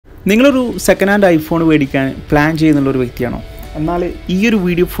നിങ്ങളൊരു second hand iPhone മേടിക്കാൻ plan ചെയ്യുന്നുള്ളൊരു വ്യക്തിയാണോ? എന്നാൽ ഈ ഒരു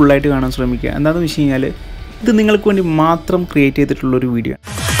വീഡിയോ ഫുള്ളായിട്ട് കാണാൻ ശ്രമിക്കുക. എന്താണെന്ന് വെച്ച് കഴിഞ്ഞാൽ ഇത് നിങ്ങൾക്ക് വേണ്ടി മാത്രം ക്രിയേറ്റ് ചെയ്തിട്ടുള്ളൊരു വീഡിയോ ആണ്.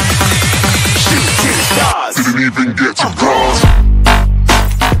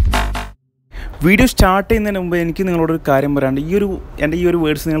 വീഡിയോ സ്റ്റാർട്ട് ചെയ്യുന്നതിന് മുമ്പ് എനിക്ക് നിങ്ങളോടൊരു കാര്യം പറയാണ്ട് എൻ്റെ ഈ ഒരു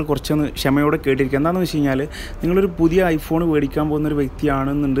വേർഡ്സ് നിങ്ങൾ കുറച്ചൊന്ന് ക്ഷമയോടെ കേട്ടിരിക്കുക. എന്താണെന്ന് വെച്ച് കഴിഞ്ഞാൽ നിങ്ങളൊരു പുതിയ ഐഫോൺ മേടിക്കാൻ പോകുന്നൊരു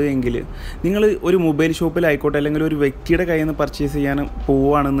വ്യക്തിയാണെന്നുണ്ട് എങ്കിൽ നിങ്ങൾ ഒരു മൊബൈൽ ഷോപ്പിലായിക്കോട്ടെ അല്ലെങ്കിൽ ഒരു വ്യക്തിയുടെ കയ്യിൽ നിന്ന് പർച്ചേസ് ചെയ്യാൻ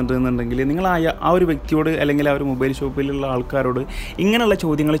പോവുകയാണെന്നുണ്ടെന്നുണ്ടെങ്കിൽ നിങ്ങൾ ആ ഒരു വ്യക്തിയോട് അല്ലെങ്കിൽ ആ ഒരു മൊബൈൽ ഷോപ്പിലുള്ള ആൾക്കാരോട് ഇങ്ങനെയുള്ള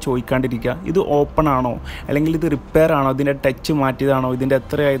ചോദ്യങ്ങൾ ചോദിക്കാണ്ടിരിക്കുക. ഇത് ഓപ്പൺ ആണോ, അല്ലെങ്കിൽ ഇത് റിപ്പയർ ആണോ, ഇതിൻ്റെ ടച്ച് മാറ്റിയതാണോ, ഇതിൻ്റെ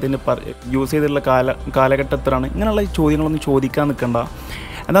എത്രയായി, ഇതിൻ്റെ യൂസ് ചെയ്തിട്ടുള്ള കാലഘട്ടം എത്രയാണ്, ഇങ്ങനെയുള്ള ചോദ്യങ്ങളൊന്നും ചോദിക്കാൻ നിൽക്കണ്ട.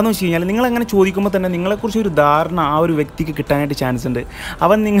 എന്താണെന്ന് വെച്ച് കഴിഞ്ഞാൽ നിങ്ങളങ്ങനെ ചോദിക്കുമ്പോൾ തന്നെ നിങ്ങളെക്കുറിച്ച് ഒരു ധാരണ ആ ഒരു വ്യക്തിക്ക് കിട്ടാനായിട്ട് ചാൻസ് ഉണ്ട്.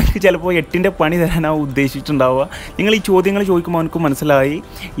 അവൻ നിങ്ങൾക്ക് ചിലപ്പോൾ 8ൻ്റെ പണി തരാനാണ് ഉദ്ദേശിച്ചിട്ടുണ്ടാവുക. നിങ്ങൾ ഈ ചോദ്യങ്ങൾ ചോദിക്കുമ്പോൾ അവനക്ക് മനസ്സിലായി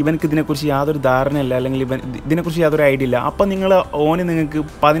ഇവനക്ക് ഇതിനെക്കുറിച്ച് യാതൊരു ധാരണയില്ല, അല്ലെങ്കിൽ ഇതിനെക്കുറിച്ച് യാതൊരു ഐഡിയ ഇല്ല. അപ്പം നിങ്ങൾക്ക്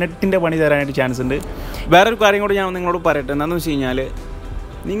 18ൻ്റെ പണി തരാനായിട്ട് ചാൻസ് ഉണ്ട്. വേറൊരു കാര്യം കൂടി ഞാൻ നിങ്ങളോട് പറയട്ടെ. എന്താണെന്ന് വെച്ച് കഴിഞ്ഞാൽ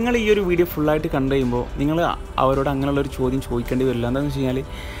നിങ്ങൾ ഈ ഒരു വീഡിയോ ഫുള്ളായിട്ട് കണ്ടു കഴിയുമ്പോൾ നിങ്ങൾ അവരോട് അങ്ങനെയുള്ളൊരു ചോദ്യം ചോദിക്കേണ്ടി വരില്ല. എന്താണെന്ന് വെച്ച് കഴിഞ്ഞാൽ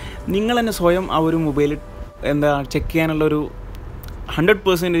നിങ്ങൾ തന്നെ സ്വയം ആ ഒരു മൊബൈൽ ചെക്ക് ചെയ്യാനുള്ളൊരു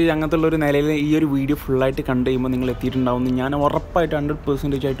 100% അങ്ങനത്തെ ഉള്ളൊരു നിലയിൽ ഈ ഒരു വീഡിയോ ഫുള്ളായിട്ട് കണ്ടു കഴിയുമ്പോൾ നിങ്ങൾ എത്തിയിട്ടുണ്ടാവുമെന്ന് ഞാൻ ഉറപ്പായിട്ട്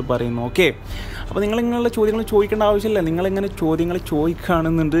 100% ആയിട്ട് പറയുന്നു. ഓക്കെ, അപ്പോൾ നിങ്ങളിങ്ങനെയുള്ള ചോദ്യങ്ങൾ ചോദിക്കേണ്ട ആവശ്യമില്ല. നിങ്ങളിങ്ങനെ ചോദ്യങ്ങൾ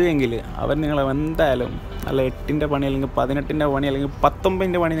ചോദിക്കുകയാണെന്നുണ്ട് എങ്കിൽ നിങ്ങൾ എന്തായാലും അല്ല 8ൻ്റെ പണി അല്ലെങ്കിൽ 18ൻ്റെ പണി അല്ലെങ്കിൽ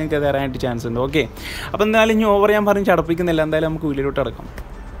 19ൻ്റെ പണി നിങ്ങൾക്ക് തരാനായിട്ട് ചാൻസ് ഉണ്ട്. ഓക്കെ, അപ്പോൾ എന്തായാലും ഇനി ഓവർ ഞാൻ പറഞ്ഞ് ചടപ്പിക്കുന്നില്ല. എന്തായാലും നമുക്ക് വീഡിയോയിലോട്ട് അടക്കാം.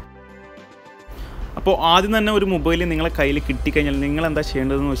 അപ്പോൾ ആദ്യം തന്നെ ഒരു മൊബൈൽ നിങ്ങളെ കയ്യിൽ കിട്ടിക്കഴിഞ്ഞാൽ നിങ്ങൾ എന്താ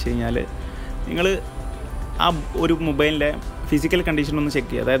ചെയ്യേണ്ടതെന്ന് വെച്ച് കഴിഞ്ഞാൽ നിങ്ങൾ ആ ഒരു മൊബൈലിൻ്റെ ഫിസിക്കൽ കണ്ടീഷൻ ഒന്ന് ചെക്ക്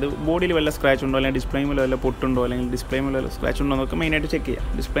ചെയ്യുക. അതായത് ബോഡിയിൽ വല്ല സ്ക്രാച്ച് ഉണ്ടോ, അല്ലെങ്കിൽ ഡിസ്പ്ലേയിൽ വല്ല പൊട്ടുണ്ടോ, അല്ലെങ്കിൽ ഡിസ്പ്ലേയിൽ വല്ല സ്ക്രാച്ച് ഉണ്ടോ എന്നൊക്കെ മെയിനായിട്ട് ചെക്ക്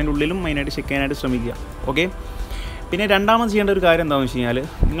ചെയ്യുക. ഡിസ്പ്ലേൻ്റെ ഉള്ളിലും മെയിനായിട്ട് ചെക്ക് ചെയ്യാനായിട്ട് ശ്രമിക്കുക. ഓക്കെ, പിന്നെ രണ്ടാമത് ചെയ്യേണ്ട ഒരു കാര്യം എന്താണെന്ന് വെച്ച് കഴിഞ്ഞാൽ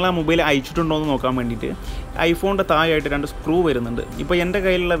നിങ്ങൾ ആ മൊബൈൽ അയച്ചിട്ടുണ്ടോ എന്ന് നോക്കാൻ വേണ്ടിയിട്ട് ഐഫോണിൻ്റെ താഴെയായിട്ട് 2 സ്ക്രൂ വരുന്നുണ്ട്. ഇപ്പോൾ എൻ്റെ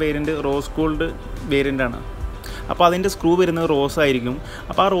കയ്യിലുള്ള വേരിയൻറ്റ് റോസ് ഗോൾഡ് വേരിയൻ്റാണ്. അപ്പോൾ അതിൻ്റെ സ്ക്രൂ വരുന്നത് റോസ് ആയിരിക്കും.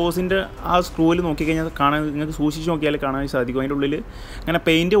 അപ്പോൾ ആ റോസിൻ്റെ ആ സ്ക്രൂവിൽ നോക്കിക്കഴിഞ്ഞാൽ നിങ്ങൾക്ക് സൂക്ഷിച്ച് നോക്കിയാൽ കാണാൻ സാധിക്കും. അതിൻ്റെ ഉള്ളിൽ അങ്ങനെ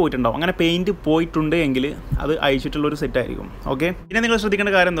പെയിൻറ്റ് പോയിട്ടുണ്ടാവും. അങ്ങനെ പെയിൻറ്റ് പോയിട്ടുണ്ട് എങ്കിൽ അത് അയച്ചിട്ടുള്ളൊരു സെറ്റായിരിക്കും. ഓക്കെ, പിന്നെ നിങ്ങൾ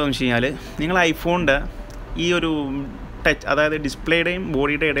ശ്രദ്ധിക്കേണ്ട കാര്യം എന്താണെന്ന് വെച്ച് കഴിഞ്ഞാൽ നിങ്ങൾ ഐഫോണിൻ്റെ ഈ ഒരു ടച്ച്, അതായത് ഡിസ്പ്ലേയുടെയും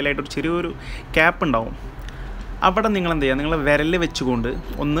ബോഡിയുടെ ഇടയിലായിട്ടൊരു ചെറിയൊരു ക്യാപ്പ് ഉണ്ടാവും. അവിടെ നിങ്ങൾ എന്ത് ചെയ്യുക, നിങ്ങൾ വിരൽ വെച്ചുകൊണ്ട്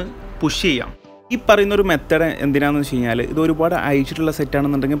ഒന്ന് പുഷ് ചെയ്യാം. ഈ പറയുന്നൊരു മെത്തേഡ് എന്തിനാണെന്ന് വെച്ച് കഴിഞ്ഞാൽ ഇത് ഒരുപാട് അയച്ചിട്ടുള്ള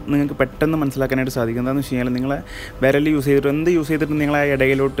സെറ്റാണെന്നുണ്ടെങ്കിൽ നിങ്ങൾക്ക് പെട്ടെന്ന് മനസ്സിലാക്കാനായിട്ട് സാധിക്കും. എന്താണെന്ന് വെച്ച് കഴിഞ്ഞാൽ നിങ്ങളെ വിരൽ യൂസ് ചെയ്തിട്ട് നിങ്ങൾ ആ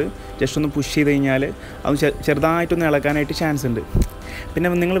ഇടയിലോട്ട് ജസ്റ്റ് ഒന്ന് പുഷ് ചെയ്ത് കഴിഞ്ഞാൽ അത് ചെറുതായിട്ടൊന്ന് ഇളക്കാനായിട്ട് ചാൻസ് ഉണ്ട്. പിന്നെ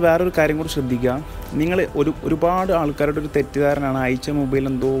നിങ്ങൾ വേറൊരു കാര്യം കൂടി ശ്രദ്ധിക്കുക. നിങ്ങൾ ഒരുപാട് ആൾക്കാരുടെ ഒരു തെറ്റിദ്ധാരണയാണ് അയച്ച മൊബൈൽ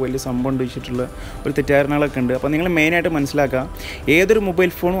എന്തോ വലിയ സംഭവം ഉണ്ട് വെച്ചിട്ടുള്ള ഒരു തെറ്റിദ്ധാരണകളൊക്കെ ഉണ്ട്. അപ്പോൾ നിങ്ങൾ മെയിനായിട്ട് മനസ്സിലാക്കുക, ഏതൊരു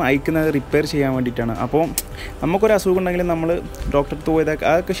മൊബൈൽ ഫോണും അയക്കുന്നത് റിപ്പയർ ചെയ്യാൻ വേണ്ടിയിട്ടാണ്. അപ്പോൾ നമുക്കൊരു അസുഖം ഉണ്ടെങ്കിൽ നമ്മൾ ഡോക്ടറെ അടുത്ത് പോയതൊക്കെ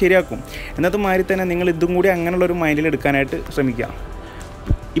അതൊക്കെ ശരിയാക്കും. എന്നത്തെ മാതിരി തന്നെ നിങ്ങൾ ഇതും കൂടി അങ്ങനെയുള്ളൊരു മൈൻഡിൽ എടുക്കാനായിട്ട് ശ്രമിക്കുക.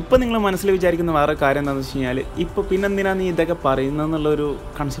 ഇപ്പം നിങ്ങൾ മനസ്സിൽ വിചാരിക്കുന്ന വേറെ കാര്യം എന്താണെന്ന് വെച്ച് കഴിഞ്ഞാൽ ഇപ്പോൾ പിന്നെന്തിനാണ് നീ ഇതൊക്കെ പറയുന്നതെന്നുള്ളൊരു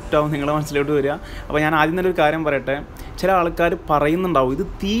കൺസെപ്റ്റാവും നിങ്ങളെ മനസ്സിലോട്ട് വരിക. അപ്പോൾ ഞാൻ ആദ്യം തന്നെ ഒരു കാര്യം പറയട്ടെ. ചില ആൾക്കാർ പറയുന്നുണ്ടാവും ഇത്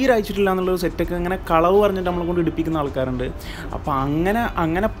തീരെ അയച്ചിട്ടില്ല എന്നുള്ളൊരു സെറ്റൊക്കെ അങ്ങനെ കളവ് പറഞ്ഞിട്ട് നമ്മളെ കൊണ്ട് ഇടിപ്പിക്കുന്ന ആൾക്കാരുണ്ട്. അപ്പോൾ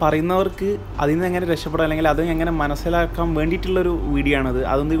അങ്ങനെ പറയുന്നവർക്ക് അതിൽ നിന്ന് എങ്ങനെ രക്ഷപ്പെടാം, അല്ലെങ്കിൽ അത് എങ്ങനെ മനസ്സിലാക്കാൻ വേണ്ടിയിട്ടുള്ളൊരു വീഡിയോ ആണത്.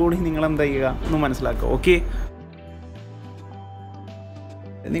 അതൊന്നും കൂടി നിങ്ങളെന്താ ചെയ്യുക ഒന്ന് മനസ്സിലാക്കുക. ഓക്കെ,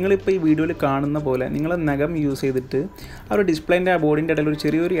 നിങ്ങളിപ്പോൾ ഈ വീഡിയോയിൽ കാണുന്ന പോലെ നിങ്ങൾ നഖം യൂസ് ചെയ്തിട്ട് ആ ഒരു ഡിസ്പ്ലേൻ്റെ ബോഡിൻ്റെ ഇടയിൽ ഒരു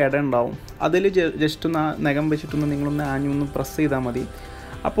ചെറിയൊരു ഇട ഉണ്ടാവും. അതിൽ ജസ്റ്റ് ഒന്ന് നഖം വെച്ചിട്ടൊന്ന് നിങ്ങളൊന്ന് ആഞ്ഞൊന്ന് പ്രസ് ചെയ്താൽ മതി.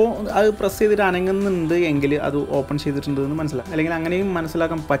 അപ്പോൾ അത് പ്രസ് ചെയ്തിട്ട് അനങ്ങുന്നുണ്ട് എങ്കിൽ അത് ഓപ്പൺ ചെയ്തിട്ടുണ്ടെന്ന് മനസ്സിലാക്കാം. അല്ലെങ്കിൽ അങ്ങനെയും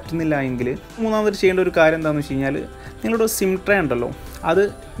മനസ്സിലാക്കാൻ പറ്റുന്നില്ല എങ്കിൽ മൂന്നാമത് ചെയ്യേണ്ട ഒരു കാര്യം എന്താണെന്ന് വെച്ച് കഴിഞ്ഞാൽ നിങ്ങളുടെ സിം ട്രേ ഉണ്ടല്ലോ, അത്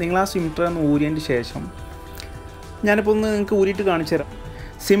നിങ്ങൾ ആ സിം ട്രേ ഒന്ന് ഊരിയതിന് ശേഷം ഞാനിപ്പോൾ ഒന്ന് നിങ്ങൾക്ക് ഊരിയിട്ട് കാണിച്ചു തരാം.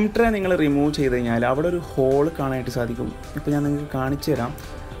 സിം ട്രേ നിങ്ങൾ റിമൂവ് ചെയ്ത് കഴിഞ്ഞാൽ അവിടെ ഒരു ഹോൾ കാണാനായിട്ട് സാധിക്കും. ഇപ്പോൾ ഞാൻ നിങ്ങൾക്ക് കാണിച്ചു തരാം.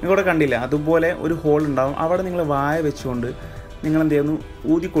 നിങ്ങളിവിടെ കണ്ടില്ല, അതുപോലെ ഒരു ഹോൾ ഉണ്ടാവും. അവിടെ നിങ്ങൾ വായ വെച്ചുകൊണ്ട് നിങ്ങൾ എന്ത് ചെയ്യുന്നു,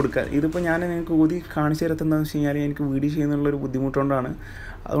 ഊതി കൊടുക്കുക. ഇതിപ്പോൾ ഞാൻ നിങ്ങൾക്ക് ഊതി കാണിച്ചു തരത്തെന്താണെന്ന് വെച്ച് കഴിഞ്ഞാൽ എനിക്ക് വീഡിയോ ചെയ്യുന്നുള്ളൊരു ബുദ്ധിമുട്ടുകൊണ്ടാണ്.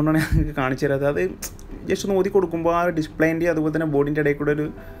 അതുകൊണ്ടാണ് ഞാൻ നിങ്ങൾക്ക് കാണിച്ചു തരാത്തത്. അത് ജസ്റ്റ് ഒന്ന് ഊതി കൊടുക്കുമ്പോൾ ആ ഡിസ്പ്ലേൻ്റെ അതുപോലെ തന്നെ ബോഡിൻ്റെ ഇടയിൽ കൂടെ ഒരു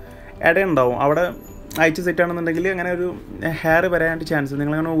ഇട ഉണ്ടാവും. അവിടെ അയച്ച സെറ്റാണെന്നുണ്ടെങ്കിൽ അങ്ങനെ ഒരു ഹെയർ വരാനായിട്ട് ചാൻസ് ഉണ്ട്.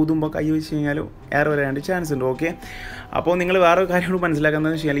 നിങ്ങളങ്ങനെ ഊതുമ്പോൾ കൈ വെച്ച് കഴിഞ്ഞാൽ ഹെയർ വരാനായിട്ട് ചാൻസ് ഉണ്ട്. ഓക്കെ, അപ്പോൾ നിങ്ങൾ വേറൊരു കാര്യം കൂടി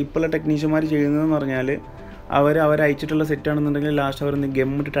മനസ്സിലാക്കുന്നതെന്ന് വെച്ച് കഴിഞ്ഞാൽ ഇപ്പോഴുള്ള ടെക്നീഷ്യന്മാർ ചെയ്യുന്നതെന്ന് പറഞ്ഞാൽ അവർ അയച്ചിട്ടുള്ള സെറ്റാണെന്നുണ്ടെങ്കിൽ ലാസ്റ്റ് അവരൊന്ന്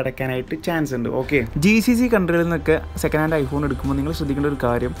ഗമ്മിട്ടിട്ട് അടയ്ക്കാനായിട്ട് ചാൻസ് ഉണ്ട്. ഓക്കെ, GCC കൺട്രികളിൽ നിന്നൊക്കെ സെക്കൻഡ് ഹാൻഡ് ഐഫോൺ എടുക്കുമ്പോൾ നിങ്ങൾ ശ്രദ്ധിക്കേണ്ട ഒരു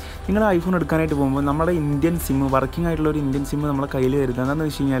കാര്യം, നിങ്ങൾ ഐഫോൺ എടുക്കാനായിട്ട് പോകുമ്പോൾ നമ്മുടെ ഇന്ത്യൻ സിം, വർക്കിംഗ് ആയിട്ടുള്ള ഒരു ഇന്ത്യൻ സിം നമ്മളെ കയ്യിൽ വരുന്നത് എന്താണെന്ന്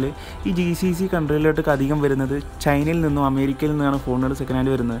വെച്ച് കഴിഞ്ഞാൽ ഈ GCC കൺട്രികളിലോട്ടൊക്കെ അധികം വരുന്നത് ചൈനയിൽ നിന്നും അമേരിക്കയിൽ നിന്നാണ് ഫോണുകൾ സെക്കൻഡ്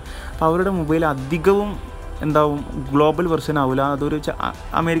ഹാൻഡ് വരുന്നത്. അപ്പോൾ അവരുടെ മൊബൈൽ അധികവും എന്താവും ഗ്ലോബൽ വെർഷൻ ആവില്ല, അതൊരു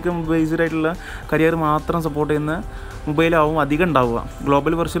അമേരിക്കൻ ബേസ്ഡ് ആയിട്ടുള്ള കരിയർ മാത്രം സപ്പോർട്ട് ചെയ്യുന്ന മൊബൈലാവും അധികം ഉണ്ടാവുക.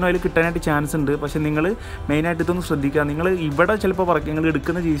 ഗ്ലോബൽ വെർഷനും അതിൽ കിട്ടാനായിട്ട് ചാൻസ് ഉണ്ട്. പക്ഷേ നിങ്ങൾ മെയിനായിട്ട് ഇതൊന്ന് ശ്രദ്ധിക്കുക. നിങ്ങൾ ഇവിടെ ചിലപ്പോൾ നിങ്ങൾ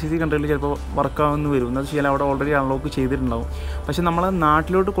എടുക്കുന്ന GCC കൺട്രിയിൽ ചിലപ്പോൾ വർക്കാവുന്ന വരും. എന്ന് വെച്ചാൽ അവിടെ ഓൾറെഡി അൺലോക്ക് ചെയ്തിട്ടുണ്ടാവും. പക്ഷേ നമ്മളെ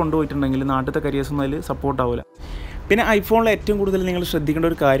നാട്ടിലോട്ട് കൊണ്ടുപോയിട്ടുണ്ടെങ്കിൽ നാട്ടിലത്തെ കരിയേഴ്സൊന്നും അതിൽ സപ്പോർട്ടാവില്ല. പിന്നെ ഐഫോണിൽ ഏറ്റവും കൂടുതൽ നിങ്ങൾ ശ്രദ്ധിക്കേണ്ട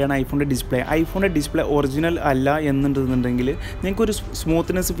ഒരു കാര്യമാണ് ഐഫോണിൻ്റെ ഡിസ്പ്ലേ. ഐഫോണിൻ്റെ ഡിസ്പ്ലേ ഒറിജിനൽ അല്ല എന്നുണ്ടെന്നുണ്ടെങ്കിൽ നിങ്ങൾക്കൊരു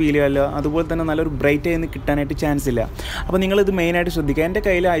സ്മൂത്ത്നെസ് ഫീൽ ചെയ്യാല്ല, അതുപോലെ തന്നെ നല്ലൊരു ബ്രൈറ്റ് ആയി കിട്ടാനായിട്ട് ചാൻസ് ഇല്ല. അപ്പോൾ നിങ്ങളിത് മെയിനായിട്ട് ശ്രദ്ധിക്കുക. എൻ്റെ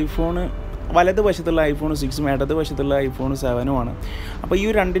കയ്യിൽ ഐഫോൺ വലതുവശത്തുള്ള ഐഫോൺ 6 ഇടതുവശത്തുള്ള ഐഫോൺ 7 ആണ്. അപ്പോൾ ഈ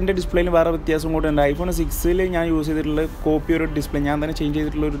രണ്ടിൻ്റെ ഡിസ്പ്ലേയിൽ വേറെ വ്യത്യാസം കൂടെ ഉണ്ട്. ഐഫോൺ 6 ഞാൻ യൂസ് ചെയ്തിട്ടുള്ള കോപ്പി ഒരു ഡിസ്പ്ലേ, ഞാൻ തന്നെ ചേഞ്ച്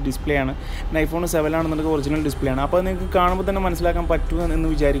ചെയ്തിട്ടുള്ള ഒരു ഡിസ്പ്ലേ ആണ്. പിന്നെ ഐഫോൺ 7 ആണെന്നുണ്ടെങ്കിൽ ഒറിജിനൽ ഡിസ്പ്ലേ ആണ്. അപ്പോൾ നിങ്ങൾക്ക് കാണുമ്പോൾ തന്നെ മനസ്സിലാക്കാൻ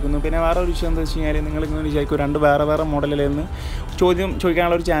പറ്റുമെന്ന് വിചാരിക്കുന്നു. പിന്നെ വേറെ ഒരു വിഷയം എന്താ വെച്ച് കഴിഞ്ഞാൽ നിങ്ങളിങ്ങനെ വിചാരിക്കും രണ്ട് വേറെ മോഡലിലെന്ന്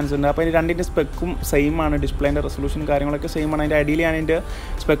ചോദിക്കാനുള്ള ഒരു ചാൻസ് ഉണ്ട്. അപ്പോൾ അതിന് രണ്ടിൻ്റെ സ്പെക്കും സെയിം ആണ്, ഡിസ്പ്ലേൻ്റെ റെസൊല്യൂഷൻ കാര്യങ്ങളൊക്കെ സെയിം ആണ്. അതിൻ്റെ അടിയിൽ ഞാൻ അതിൻ്റെ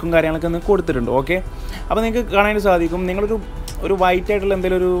സ്പെക്കും കാര്യങ്ങളൊക്കെ ഒന്ന് കൊടുത്തിട്ടുണ്ട്. ഓക്കെ, അപ്പോൾ നിങ്ങൾക്ക് കാണാനായിട്ട് സാധിക്കും. നിങ്ങളൊരു വൈറ്റ് ആയിട്ടുള്ള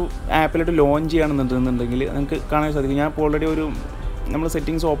എന്തെങ്കിലും ഒരു ആപ്പിലോട്ട് ലോഞ്ച് ചെയ്യുകയാണെന്നുണ്ടെന്നുണ്ടെങ്കിൽ നിങ്ങൾക്ക് കാണാൻ സാധിക്കും. ഞാൻ ഇപ്പോൾ ഓൾറെഡി നമ്മൾ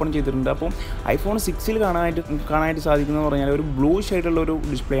സെറ്റിങ്സ് ഓപ്പൺ ചെയ്തിട്ടുണ്ട്. അപ്പോൾ ഐഫോൺ 6 കാണാനായിട്ട് സാധിക്കുന്നതെന്ന് പറഞ്ഞാൽ ഒരു ബ്ലൂ ഷെയ്ഡുള്ള ഒരു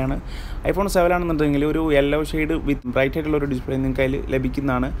ഡിസ്പ്ലേ ആണ്. ഐഫോൺ 7 ആണെന്നുണ്ടെങ്കിൽ ഒരു യെല്ലോ ഷെയ്ഡ് വിത്ത് ബ്രൈറ്റ് ആയിട്ടുള്ള ഒരു ഡിസ്പ്ലേ നിങ്ങൾക്ക് അതിൽ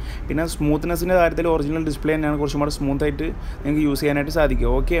ലഭിക്കുന്നതാണ്. പിന്നെ സ്മൂത്ത്നെസ്സിൻ്റെ കാര്യത്തിൽ ഒറിജിനൽ ഡിസ്പ്ലേ തന്നെയാണ് കുറച്ചും കൂടെ സ്മൂത്തായിട്ട് നിങ്ങൾക്ക് യൂസ് ചെയ്യാനായിട്ട് സാധിക്കും.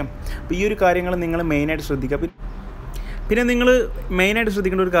 ഓക്കെ, അപ്പോൾ ഈ ഒരു കാര്യങ്ങൾ നിങ്ങൾ മെയിനായിട്ട് ശ്രദ്ധിക്കുക. പിന്നെ നിങ്ങൾ മെയിനായിട്ട്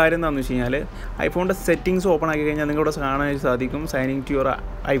ശ്രദ്ധിക്കേണ്ട ഒരു കാര്യം എന്താണെന്ന് വെച്ച് കഴിഞ്ഞാൽ ഐഫോണിൻ്റെ സെറ്റിങ്സ് ഓപ്പൺ ആക്കി കഴിഞ്ഞാൽ നിങ്ങളിവിടെ കാണാനായിട്ട് സാധിക്കും സൈനിങ് ടു യുവർ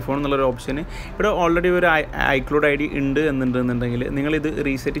ഐഫോൺ എന്നുള്ളൊരു ഓപ്ഷന്. ഇവിടെ ഓൾറെഡി ഒരു iCloud ID ഉണ്ട് എന്നുണ്ടെന്നുണ്ടെങ്കിൽ നിങ്ങളിത്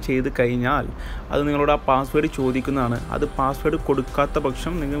റീസെറ്റ് ചെയ്ത് കഴിഞ്ഞാൽ അത് നിങ്ങളോട് ആ പാസ്വേഡ് ചോദിക്കുന്നതാണ്. അത് പാസ്വേഡ് കൊടുക്കാത്ത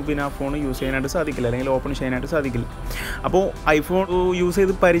പക്ഷം നിങ്ങൾക്ക് പിന്നെ ആ ഫോൺ യൂസ് ചെയ്യാനായിട്ട് സാധിക്കില്ല, അല്ലെങ്കിൽ ഓപ്പൺ ചെയ്യാനായിട്ട് സാധിക്കില്ല. അപ്പോൾ ഐഫോൺ യൂസ്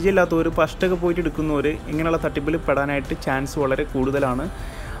ചെയ്ത് പരിചയമില്ലാത്തവർ ഫസ്റ്റൊക്കെ പോയിട്ട് എടുക്കുന്നവർ ഇങ്ങനെയുള്ള തട്ടിപ്പിൽ പെടാനായിട്ട് ചാൻസ് വളരെ കൂടുതലാണ്.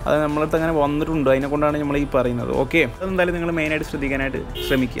 അത് നമ്മളടുത്ത് അങ്ങനെ വന്നിട്ടുണ്ട്, അതിനെക്കൊണ്ടാണ് നമ്മൾ ഈ പറയുന്നത്. ഓക്കെ, അതെന്തായാലും നിങ്ങൾ മെയിനായിട്ട് ശ്രദ്ധിക്കാനായിട്ട്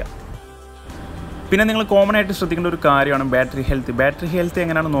ശ്രമിക്കുക. പിന്നെ നിങ്ങൾ കോമൺ ആയിട്ട് ശ്രദ്ധിക്കേണ്ട ഒരു കാര്യമാണ് ബാറ്ററി ഹെൽത്ത്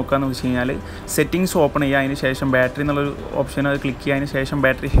എങ്ങനെയാണ് നോക്കുകയെന്ന് വെച്ച് കഴിഞ്ഞാൽ സെറ്റിങ്സ് ഓപ്പൺ ചെയ്യുക, അതിന് ശേഷം ബാറ്ററി എന്നുള്ളൊരു ഓപ്ഷൻ അത് ക്ലിക്ക് ചെയ്യുക, അതിന് ശേഷം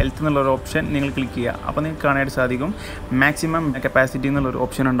ബാറ്ററി ഹെൽത്ത് എന്നുള്ളൊരു ഓപ്ഷൻ നിങ്ങൾ ക്ലിക്ക് ചെയ്യുക. അപ്പോൾ നിങ്ങൾക്ക് കാണാനായിട്ട് സാധിക്കും മാക്സിമം കപ്പാസിറ്റി എന്നുള്ളൊരു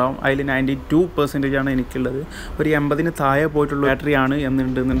ഓപ്ഷൻ ഉണ്ടാവും. അതിൽ 92% ആണ് എനിക്കുള്ളത്. ഒരു 80 താഴെ പോയിട്ടുള്ള ബാറ്ററിയാണ്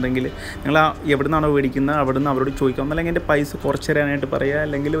എന്നുണ്ടെന്നുണ്ടെങ്കിൽ നിങ്ങൾ എവിടെ നിന്നാണോ മേടിക്കുന്നത് അവിടെ നിന്ന് അവരോട് ചോദിക്കാം, അല്ലെങ്കിൽ എൻ്റെ പൈസ കുറച്ച് തരാനായിട്ട് പറയുക,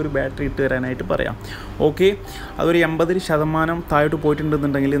 അല്ലെങ്കിൽ ഒരു ബാറ്ററി ഇട്ട് തരാനായിട്ട് പറയാം. ഓക്കെ, അതൊരു 80% താഴോട്ട്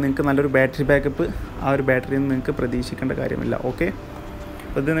പോയിട്ടുണ്ടെന്നുണ്ടെങ്കിൽ നിങ്ങൾക്ക് നല്ലൊരു ബാറ്ററി ബാക്കപ്പ് ആ ഒരു ബാറ്ററിയിൽ നിന്ന് നിങ്ങൾക്ക് പ്രതീക്ഷിക്കേണ്ട കാര്യമില്ല. ഓക്കെ,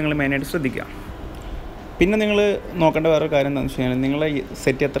 അപ്പോൾ ഇത് നിങ്ങൾ മെയിനായിട്ട് ശ്രദ്ധിക്കുക. പിന്നെ നിങ്ങൾ നോക്കേണ്ട വേറെ കാര്യം എന്താണെന്ന് വെച്ച് കഴിഞ്ഞാൽ നിങ്ങളെ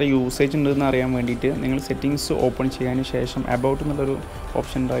സെറ്റ് എത്ര യൂസേജ് ഉണ്ടെന്ന് അറിയാൻ വേണ്ടിയിട്ട് നിങ്ങൾ സെറ്റിങ്സ് ഓപ്പൺ ചെയ്യാൻ ശേഷം അബൌട്ട് എന്നുള്ളൊരു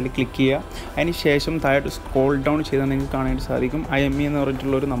ഓപ്ഷൻ ഉണ്ട്, അതിൽ ക്ലിക്ക് ചെയ്യുക. അതിന് ശേഷം താഴോട്ട് സ്ക്രോൾ ഡൗൺ ചെയ്താൽ നിങ്ങൾക്ക് കാണാനായിട്ട് സാധിക്കും IME എന്ന്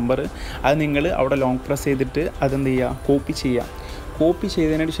പറഞ്ഞിട്ടുള്ളൊരു നമ്പർ. അത് നിങ്ങൾ അവിടെ ലോങ് പ്രസ് ചെയ്തിട്ട് അതെന്ത് ചെയ്യുക, കോപ്പി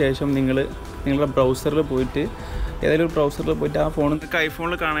ചെയ്തതിന് ശേഷം നിങ്ങളുടെ ബ്രൗസറിൽ പോയിട്ട് ഏതെങ്കിലും ഒരു ബ്രൗസറിൽ പോയിട്ട് ആ ഫോൺ നിങ്ങൾക്ക്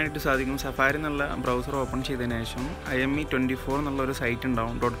ഐഫോണിൽ കാണാനായിട്ട് സാധിക്കും. സഫാരി എന്നുള്ള ബ്രൗസർ ഓപ്പൺ ചെയ്തതിന് ശേഷം IME24 എന്നുള്ളൊരു സൈറ്റ്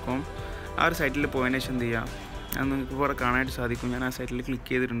ഉണ്ടാവും .com. ആ ഒരു സൈറ്റിൽ പോയതിന് ശേഷം എന്ത് ചെയ്യുക, അത് നിങ്ങൾക്ക് ഇവിടെ കാണാനായിട്ട് സാധിക്കും. ഞാൻ ആ സൈറ്റിൽ ക്ലിക്ക്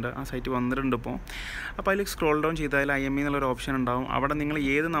ചെയ്തിട്ടുണ്ട്, ആ സൈറ്റ് വന്നിട്ടുണ്ട് ഇപ്പോൾ. അപ്പോൾ അതിൽ സ്ക്രോൾ ഡൗൺ ചെയ്താൽ IME എന്നുള്ളൊരു ഓപ്ഷൻ ഉണ്ടാവും. അവിടെ നിങ്ങൾ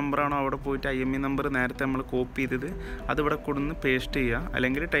ഏത് നമ്പറാണോ അവിടെ പോയിട്ട് IME നമ്പർ നേരത്തെ നമ്മൾ കോപ്പി ചെയ്തത് അതിവിടെ കൊടുന്ന് പേസ്റ്റ് ചെയ്യുക,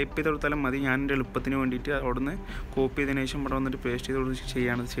 അല്ലെങ്കിൽ ടൈപ്പ് ചെയ്ത് കൊടുത്താലും മതി. ഞാൻ എൻ്റെ എളുപ്പത്തിന് വേണ്ടിയിട്ട് അവിടെ നിന്ന് കോപ്പി ചെയ്തതിന് ശേഷം ഇവിടെ വന്നിട്ട് പേസ്റ്റ്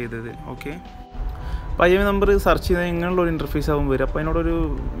ചെയ്ത് ചെയ്തത്. ഓക്കെ, അപ്പോൾ IME നമ്പർ സെർച്ച് ചെയ്താൽ ഇങ്ങനെയുള്ളൊരു ഇൻ്റർഫേസ് ആകും വരും. അപ്പോൾ അതിനോടൊരു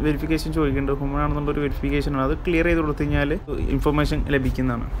വെരിഫിക്കേഷൻ ചോദിക്കേണ്ടത് ഹ്യൂമൻ ആണെന്നുള്ളൊരു വെരിഫിക്കേഷനാണ്. അത് ക്ലിയർ ചെയ്ത് കൊടുത്തു കഴിഞ്ഞാൽ ഇൻഫർമേഷൻ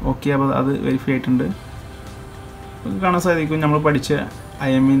ലഭിക്കുന്നതാണ്. ഓക്കെ, അപ്പോൾ അത് വെരിഫൈ ആയിട്ടുണ്ട്. കാണാൻ സാധിക്കും നമ്മൾ പഠിച്ച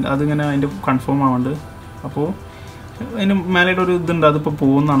IME അതിങ്ങനെ അതിൻ്റെ കൺഫേം ആവുന്നുണ്ട്. അപ്പോൾ അതിന് മേലായിട്ട് ഒരു ഇതുണ്ട്, അതിപ്പോൾ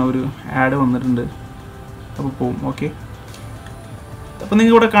പോകുന്നതാണ്, ഒരു ആഡ് വന്നിട്ടുണ്ട്, അപ്പോൾ പോവും. ഓക്കെ, അപ്പോൾ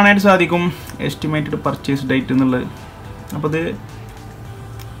നിങ്ങൾക്ക് ഇവിടെ കാണാനായിട്ട് സാധിക്കും എസ്റ്റിമേറ്റഡ് പർച്ചേസ് ഡേറ്റ് എന്നുള്ളത്. അപ്പോൾ ഇത്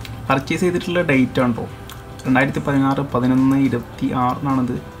പർച്ചേസ് ചെയ്തിട്ടുള്ള ഡേറ്റ് ആണ് കേട്ടോ,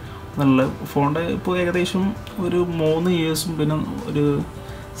 2016/11/26 നല്ല ഫോണിൻ്റെ. ഇപ്പോൾ ഏകദേശം ഒരു 3 ഇയേഴ്സും പിന്നെ ഒരു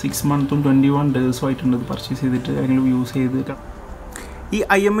 6 മന്തും 21 ഡേയ്സും ആയിട്ടുണ്ട് ഇത് പർച്ചേസ് ചെയ്തിട്ട് അല്ലെങ്കിൽ യൂസ് ചെയ്ത്. ഈ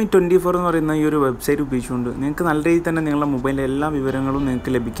IME24 എന്ന് പറയുന്ന ഈ ഒരു വെബ്സൈറ്റ് ഉപയോഗിച്ചുകൊണ്ട് നിങ്ങൾക്ക് നല്ല രീതിയിൽ തന്നെ നിങ്ങളുടെ മൊബൈലിൻ്റെ എല്ലാ വിവരങ്ങളും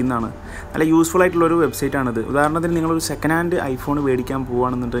നിങ്ങൾക്ക് ലഭിക്കുന്നതാണ്. നല്ല യൂസ്ഫുൾ ആയിട്ടുള്ളൊരു വെബ്സൈറ്റാണിത്. ഉദാഹരണത്തിന് നിങ്ങളൊരു സെക്കൻഡ് ഹാൻഡ് ഐഫോൺ മേടിക്കാൻ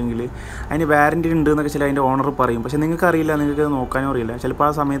പോകുകയാണെന്നുണ്ടെങ്കിൽ അതിന് വാറൻറ്റി ഉണ്ട് എന്നൊക്കെ ചില അതിൻ്റെ ഓണർ പറയും. പക്ഷേ നിങ്ങൾക്കറിയില്ല, നിങ്ങൾക്ക് നോക്കാനും അറിയില്ല. ചിലപ്പോൾ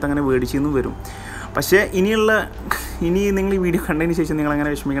ആ സമയത്ത് അങ്ങനെ മേടിച്ചെന്നും വരും. പക്ഷേ ഇനി നിങ്ങൾ ഈ വീഡിയോ കണ്ടതിന് ശേഷം നിങ്ങളങ്ങനെ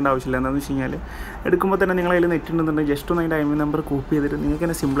വിഷമിക്കേണ്ട ആവശ്യമില്ല. എന്താണെന്ന് വെച്ച് കഴിഞ്ഞാൽ എടുക്കുമ്പോൾ തന്നെ നിങ്ങളതിൽ നെറ്റ് ഉണ്ടെന്നുണ്ടെങ്കിൽ ജസ്റ്റ് ഒന്ന് അതിൻ്റെ IME നമ്പർ കോപ്പി ചെയ്തിട്ട് നിങ്ങൾക്ക്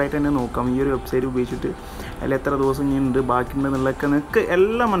തന്നെ സിമ്പിളായിട്ട് തന്നെ നോക്കാം. ഈ ഒരു വെബ്സൈറ്റ് ഉപയോഗിച്ചിട്ട് അതിൽ എത്ര ദിവസം ഇനി ഉണ്ട് ബാക്കിയുണ്ടെന്നുള്ളതൊക്കെ നിങ്ങൾക്ക്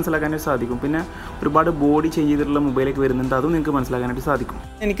എല്ലാം മനസ്സിലാക്കാനായിട്ട് സാധിക്കും. പിന്നെ ഒരുപാട് ബോഡി ചേഞ്ച് ചെയ്തിട്ടുള്ള മൊബൈലൊക്കെ വരുന്നുണ്ട്, അതും നിങ്ങൾക്ക് മനസ്സിലാക്കാനായിട്ട് സാധിക്കും.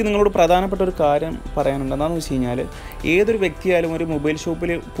 എനിക്ക് നിങ്ങളോട് പ്രധാനപ്പെട്ട ഒരു കാര്യം പറയാനുണ്ട്. എന്താണെന്ന് വെച്ച് കഴിഞ്ഞാൽ ഏതൊരു വ്യക്തിയായാലും ഒരു മൊബൈൽ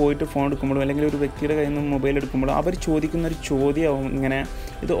ഷോപ്പിൽ പോയിട്ട് ഫോൺ എടുക്കുമ്പോഴും അല്ലെങ്കിൽ ഒരു വ്യക്തിയുടെ കയ്യിൽ നിന്ന് മൊബൈൽ എടുക്കുമ്പോഴും അവർ ചോദിക്കുന്ന ഒരു ചോദ്യമാവും ഇങ്ങനെ,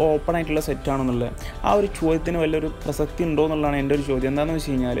 ഇത് ഓപ്പൺ ആയിട്ടുള്ള സെറ്റാണെന്നുള്ളത്. ആ ഒരു ചോദ്യത്തിന് വല്ലൊരു പ്രസക്തി ഉണ്ടോ എന്നുള്ളതാണ് എൻ്റെ ഒരു ചോദ്യം. എന്താണെന്ന്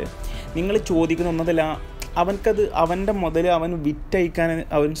വെച്ച് കഴിഞ്ഞാൽ നിങ്ങൾ ചോദിക്കുന്ന ഒന്നതല്ല അവനക്കത് അവൻ്റെ മുതൽ അവൻ വിറ്റയക്കാൻ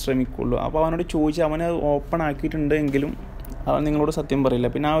അവൻ ശ്രമിക്കുള്ളൂ. അപ്പോൾ അവനോട് ചോദിച്ച് അവന് ഓപ്പൺ ആക്കിയിട്ടുണ്ടെങ്കിലും അവൻ നിങ്ങളോട് സത്യം പറയില്ല.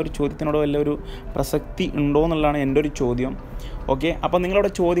 പിന്നെ ആ ഒരു ചോദ്യത്തിനോട് വല്ലൊരു പ്രസക്തി ഉണ്ടോ എന്നുള്ളതാണ് എൻ്റെ ഒരു ചോദ്യം. ഓക്കെ, അപ്പോൾ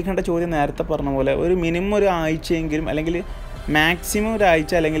നിങ്ങളവിടെ ചോദിക്കേണ്ട ചോദ്യം നേരത്തെ പറഞ്ഞ പോലെ ഒരു മിനിമം ഒരു ആഴ്ചയെങ്കിലും, അല്ലെങ്കിൽ മാക്സിമം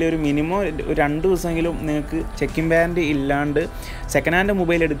ഒരാഴ്ച, അല്ലെങ്കിൽ ഒരു മിനിമം 2 ദിവസമെങ്കിലും നിങ്ങൾക്ക് ചെക്കിംഗ് വാറൻറ്റി ഇല്ലാണ്ട് സെക്കൻഡ് ഹാൻഡ്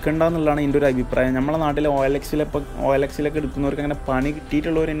മൊബൈൽ എടുക്കേണ്ട എന്നുള്ളതാണ് എൻ്റെ ഒരു അഭിപ്രായം. നമ്മളെ നാട്ടിൽ OLX എടുക്കുന്നവർക്ക് അങ്ങനെ പണി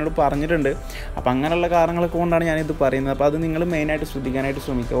കിട്ടിയിട്ടുള്ളവർ എന്നോട് പറഞ്ഞിട്ടുണ്ട്. അപ്പോൾ അങ്ങനെയുള്ള കാരണങ്ങളൊക്കെ കൊണ്ടാണ് ഞാനിത് പറയുന്നത്. അപ്പോൾ അത് നിങ്ങൾ മെയിനായിട്ട് ശ്രദ്ധിക്കാനായിട്ട്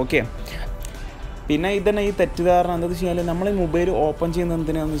ശ്രമിക്കുക. ഓക്കെ, പിന്നെ ഇതന്നെ ഈ തെറ്റിദ്ധാരണ എന്താണെന്ന് വെച്ച് കഴിഞ്ഞാൽ നമ്മൾ ഈ മൊബൈൽ ഓപ്പൺ ചെയ്യുന്നത്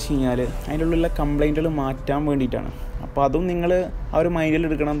എന്തിനാണെന്ന് വെച്ച് കഴിഞ്ഞാൽ അതിനുള്ള കംപ്ലൈൻറ്റുകൾ മാറ്റാൻ വേണ്ടിയിട്ടാണ്. അപ്പോൾ അതും നിങ്ങൾ ആ ഒരു മൈൻഡിൽ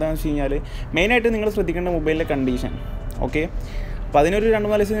എടുക്കണം. എന്താണെന്ന് വെച്ച് കഴിഞ്ഞാൽ മെയിനായിട്ട് നിങ്ങൾ ശ്രദ്ധിക്കേണ്ട മൊബൈലിലെ കണ്ടീഷൻ. ഓക്കെ, അപ്പോൾ അതിനൊരു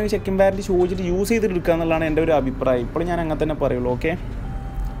 2-4 ദിവസം ചെക്കിംഗ് വാറൻറ്റി ചോദിച്ചിട്ട് യൂസ് ചെയ്തിട്ട് എടുക്കുക എന്നുള്ളതാണ് എൻ്റെ ഒരു അഭിപ്രായം. ഇപ്പോൾ ഞാൻ അങ്ങനെ തന്നെ പറയുള്ളൂ. ഓക്കെ,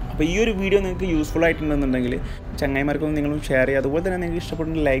 അപ്പോൾ ഈ ഒരു വീഡിയോ നിങ്ങൾക്ക് യൂസ്ഫുൾ ആയിട്ടുണ്ടെന്നുണ്ടെങ്കിൽ ചങ്ങായിമാർക്കൊന്നും നിങ്ങളും ഷെയർ ചെയ്യുക. അതുപോലെ തന്നെ നിങ്ങൾക്ക്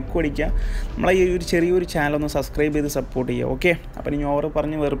ഇഷ്ടപ്പെടുന്ന ലൈക്ക് അടിക്കുക. നമ്മളെ ഈ ഒരു ചെറിയൊരു ചാനൽ ഒന്ന് സബ്സ്ക്രൈബ് ചെയ്ത് സപ്പോർട്ട് ചെയ്യുക. ഓക്കെ, അപ്പോൾ ഇനി ഓവർ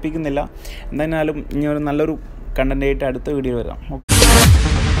പറഞ്ഞ് വെറുപ്പിക്കുന്നില്ല. എന്തായാലും ഇനി ഒരു നല്ലൊരു കണ്ടൻ്റ് ആയിട്ട് അടുത്ത വീഡിയോ വരാം.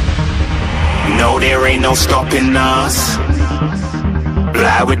 No, there ain't no stopping us.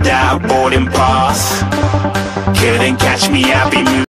 Fly without boarding pass. Couldn't catch me, I be